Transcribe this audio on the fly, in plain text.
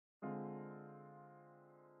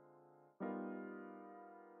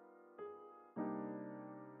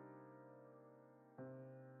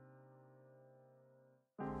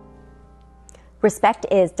Respect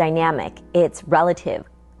is dynamic, it's relative,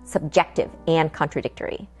 subjective, and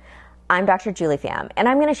contradictory. I'm Dr. Julie Pham, and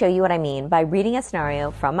I'm going to show you what I mean by reading a scenario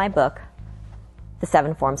from my book, The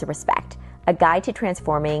 7 Forms of Respect, a guide to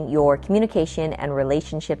transforming your communication and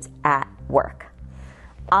relationships at work.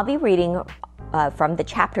 I'll be reading from the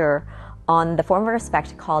chapter on the form of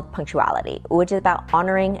respect called punctuality, which is about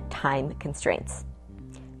honoring time constraints.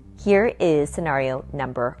 Here is scenario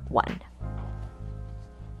number 1.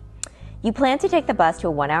 You plan to take the bus to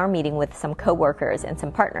a 1-hour meeting with some coworkers and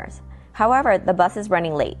some partners. However, the bus is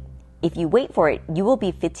running late. If you wait for it, you will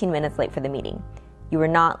be 15 minutes late for the meeting. You are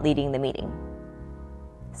not leading the meeting.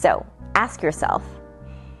 So, ask yourself,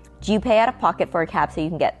 do you pay out of pocket for a cab so you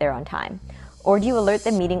can get there on time? Or do you alert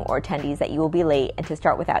the meeting or attendees that you will be late and to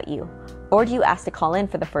start without you? Or do you ask to call in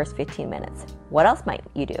for the first 15 minutes? What else might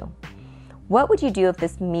you do? What would you do if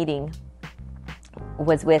this meeting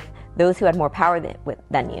was with those who had more power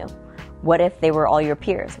than you? What if they were all your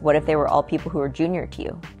peers? What if they were all people who were junior to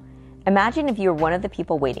you? Imagine if you were one of the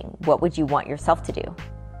people waiting. What would you want yourself to do?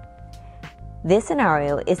 This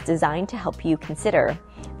scenario is designed to help you consider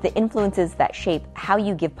the influences that shape how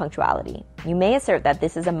you give punctuality. You may assert that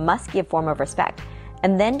this is a must-give form of respect,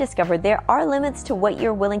 and then discover there are limits to what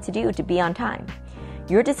you're willing to do to be on time.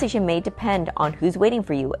 Your decision may depend on who's waiting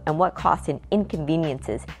for you and what costs and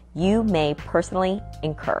inconveniences you may personally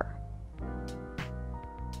incur.